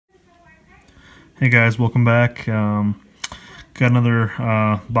Hey guys, welcome back. Got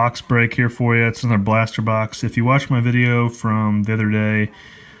another box break here for you. It's another blaster box. If you watched my video from the other day,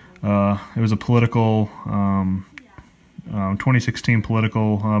 it was a political 2016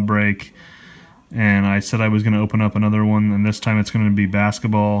 political break, and I said I was going to open up another one, and this time it's going to be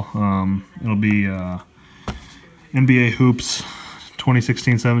basketball. It'll be NBA Hoops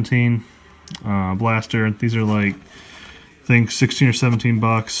 2016-17 blaster. These are like, I think 16 or 17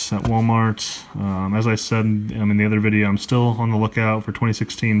 bucks at Walmart. As I said in the other video, I'm still on the lookout for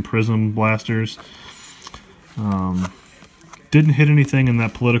 2016 Prism blasters. Didn't hit anything in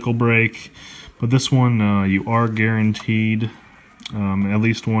that political break, but this one you are guaranteed at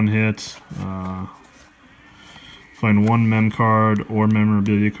least one hit. Find one mem card or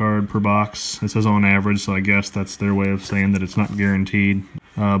memorabilia card per box. It says on average, so I guess that's their way of saying that it's not guaranteed.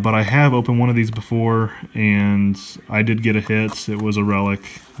 But I have opened one of these before, and I did get a hit. It was a relic,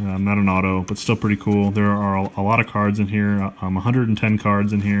 not an auto, but still pretty cool. There are a lot of cards in here, 110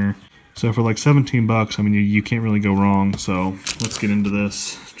 cards in here. So for like 17 bucks, I mean, you can't really go wrong. So let's get into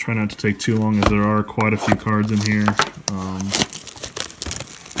this. Try not to take too long, as there are quite a few cards in here.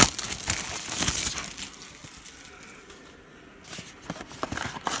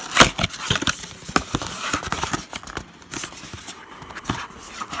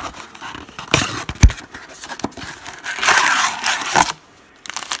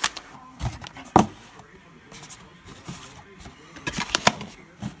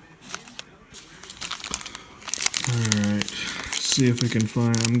 Alright, see if we can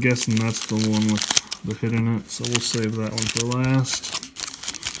find, I'm guessing that's the one with the hit in it, so we'll save that one for last.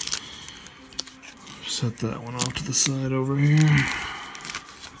 Set that one off to the side over here.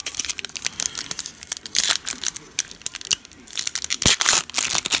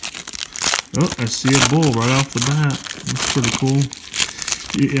 Oh, I see a bull right off the bat. That's pretty cool.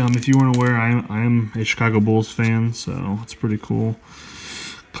 If you weren't aware, I am a Chicago Bulls fan, so it's pretty cool.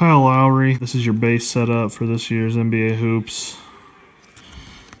 Kyle Lowry, this is your base setup for this year's NBA Hoops.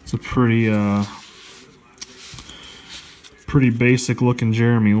 It's a pretty basic looking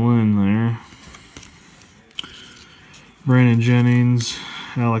Jeremy Lin there. Brandon Jennings,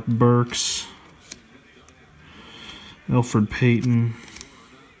 Alec Burks, Elfrid Payton,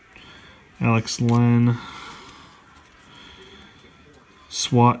 Alex Len,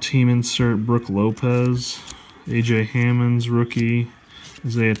 SWAT team insert Brooke Lopez, AJ Hammonds rookie,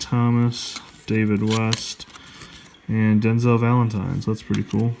 Isaiah Thomas, David West, and Denzel Valentine. So that's pretty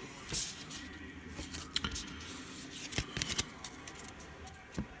cool.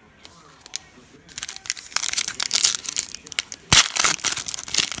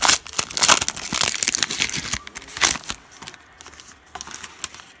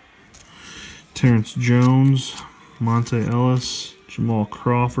 Terrence Jones, Monte Ellis, Jamal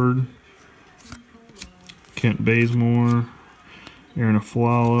Crawford, Kent Bazemore, Aaron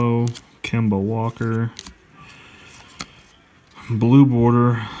Aflalo, Kemba Walker, blue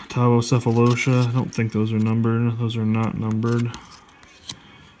border, Thabo Cephalosha. I don't think those are numbered. Those are not numbered.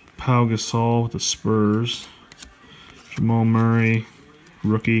 Pau Gasol with the Spurs. Jamal Murray,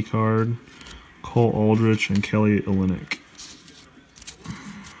 rookie card. Cole Aldrich and Kelly Olynyk.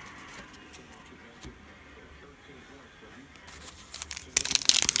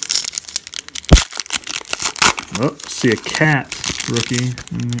 Oh, see a cat rookie,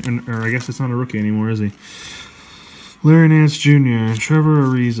 or I guess it's not a rookie anymore, is he? Larry Nance Jr., Trevor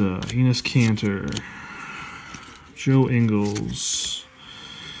Ariza, Enes Kanter, Joe Ingles,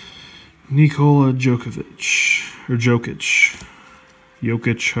 Nikola Jokic,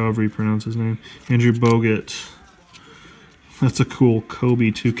 Jokic, however you pronounce his name, Andrew Bogut. That's a cool Kobe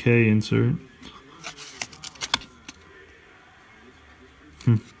 2K insert.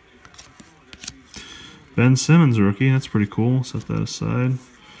 Ben Simmons rookie, that's pretty cool. Set that aside.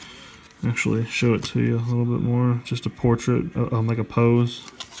 Actually, show it to you a little bit more. Just a portrait, like a pose.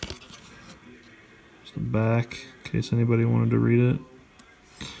 Just the back, in case anybody wanted to read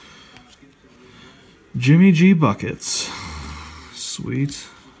it. Jimmy G Buckets. Sweet.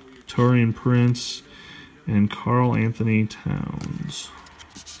 Taurean Prince and Karl Anthony Towns.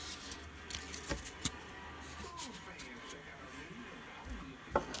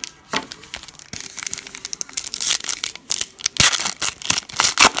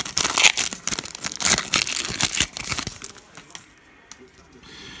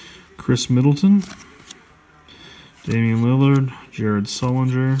 Chris Middleton, Damian Lillard, Jared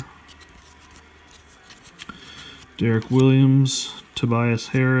Sullinger, Derek Williams, Tobias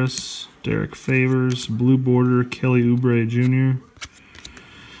Harris, Derek Favors, blue border, Kelly Oubre Jr.,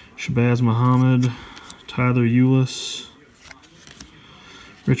 Shabazz Muhammad, Tyler Ulis,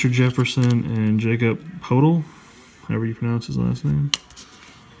 Richard Jefferson and Jacob Podol, however you pronounce his last name.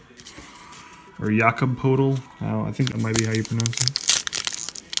 Or Jakob Podol. I think that might be how you pronounce it.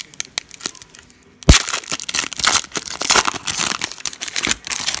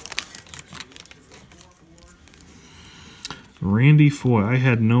 Randy Foy. I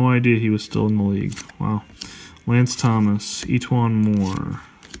had no idea he was still in the league. Wow. Lance Thomas, Etwan Moore,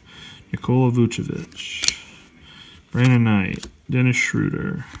 Nikola Vucevic, Brandon Knight, Dennis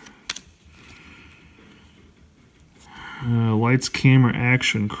Schroeder. Lights, camera,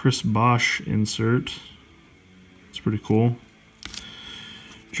 action, Chris Bosh insert. It's pretty cool.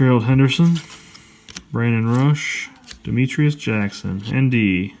 Gerald Henderson, Brandon Rush, Demetrius Jackson,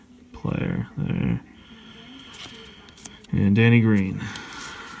 ND player there, and Danny Green.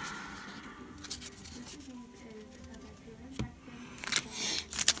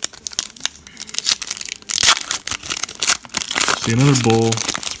 See another bull.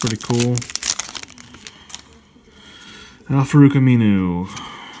 It's pretty cool. Al-Farouq Aminu,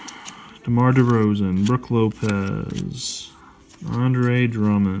 DeMar DeRozan, Brooke Lopez, Andre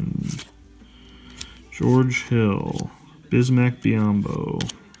Drummond, George Hill, Bismack Biyombo.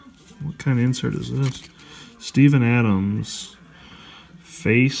 What kind of insert is this? Steven Adams,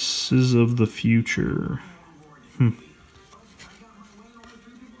 Faces of the Future.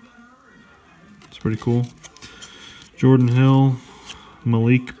 It's pretty cool. Jordan Hill,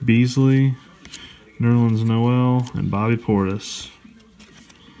 Malik Beasley, Nerlens Noel, and Bobby Portis.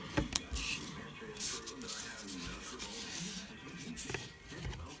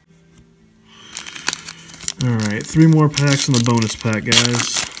 Alright, 3 more packs in the bonus pack,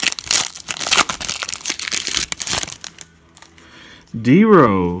 guys.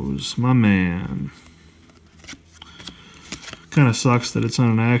 D-Rose, my man. Kind of sucks that it's not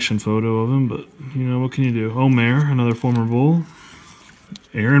an action photo of him, but, you know, what can you do? Omer, another former Bull.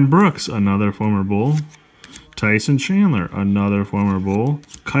 Aaron Brooks, another former Bull. Tyson Chandler, another former Bull.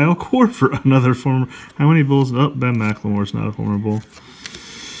 Kyle Korver, another former... How many Bulls? Oh, Ben McLemore's not a former Bull.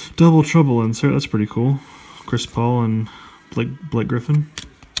 Double Trouble insert, that's pretty cool. Chris Paul and Blake Griffin.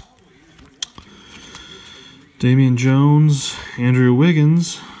 Damian Jones, Andrew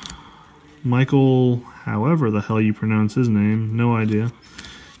Wiggins, Michael, however the hell you pronounce his name, no idea.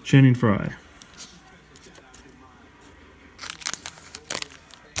 Channing Frye.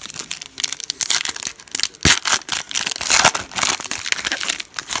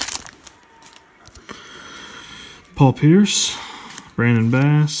 Paul Pierce, Brandon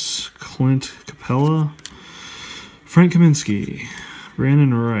Bass, Clint Capella, Frank Kaminsky,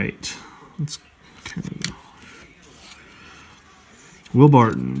 Brandon Wright. Let's kind of go. Will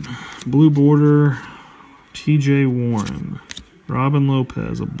Barton, Blue Border, TJ Warren, Robin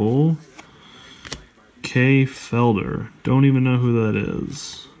Lopez, a Bull, Kay Felder, don't even know who that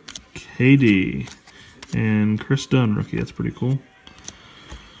is, KD, and Chris Dunn, rookie, that's pretty cool.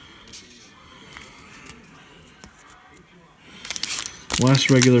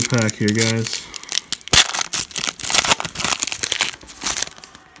 Last regular pack here, guys.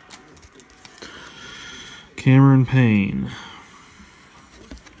 Cameron Payne,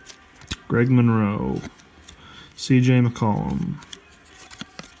 Greg Monroe, CJ McCollum,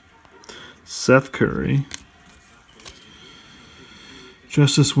 Seth Curry,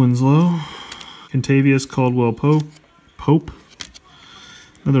 Justice Winslow, Kentavious Caldwell Pope,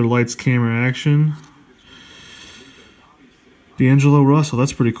 another lights, camera, action, D'Angelo Russell,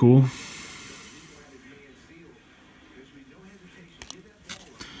 that's pretty cool.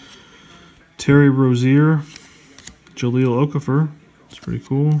 Terry Rozier, Jahlil Okafor, that's pretty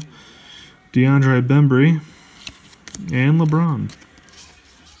cool. DeAndre Bembry, and LeBron.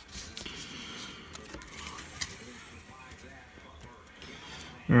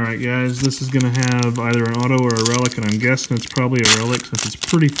 Alright guys, this is going to have either an auto or a relic, and I'm guessing it's probably a relic since it's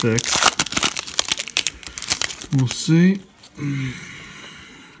pretty thick. We'll see.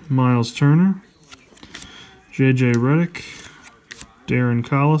 Miles Turner, J.J. Redick, Darren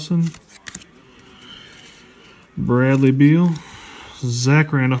Collison, Bradley Beal,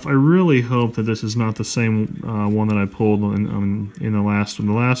 Zach Randolph. I really hope that this is not the same one that I pulled in the last one.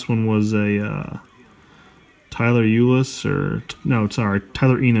 The last one was a Tyler Ulis, or no, sorry,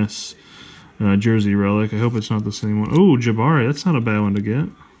 Tyler Enos jersey relic. I hope it's not the same one. Oh, Jabari, that's not a bad one to get.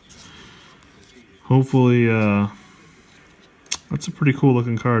 Hopefully, that's a pretty cool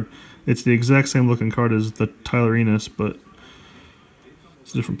looking card. It's the exact same looking card as the Tyler Enos, but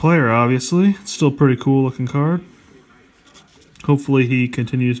it's a different player, obviously. It's still a pretty cool looking card. Hopefully he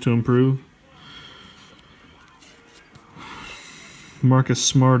continues to improve. Marcus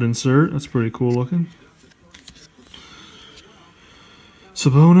Smart insert. That's pretty cool looking.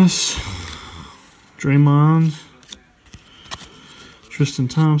 Sabonis, Draymond, Tristan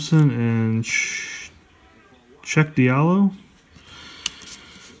Thompson, and Check Diallo.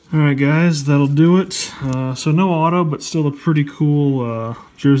 Alright guys, that'll do it. So no auto, but still a pretty cool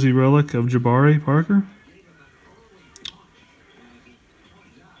jersey relic of Jabari Parker.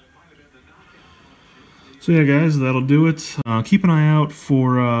 So yeah guys, that'll do it. Keep an eye out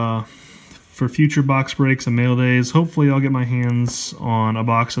for future box breaks and mail days. Hopefully I'll get my hands on a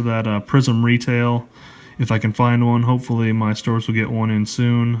box of that Prism Retail if I can find one. Hopefully my stores will get one in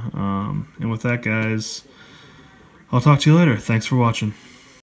soon. And with that guys, I'll talk to you later. Thanks for watching.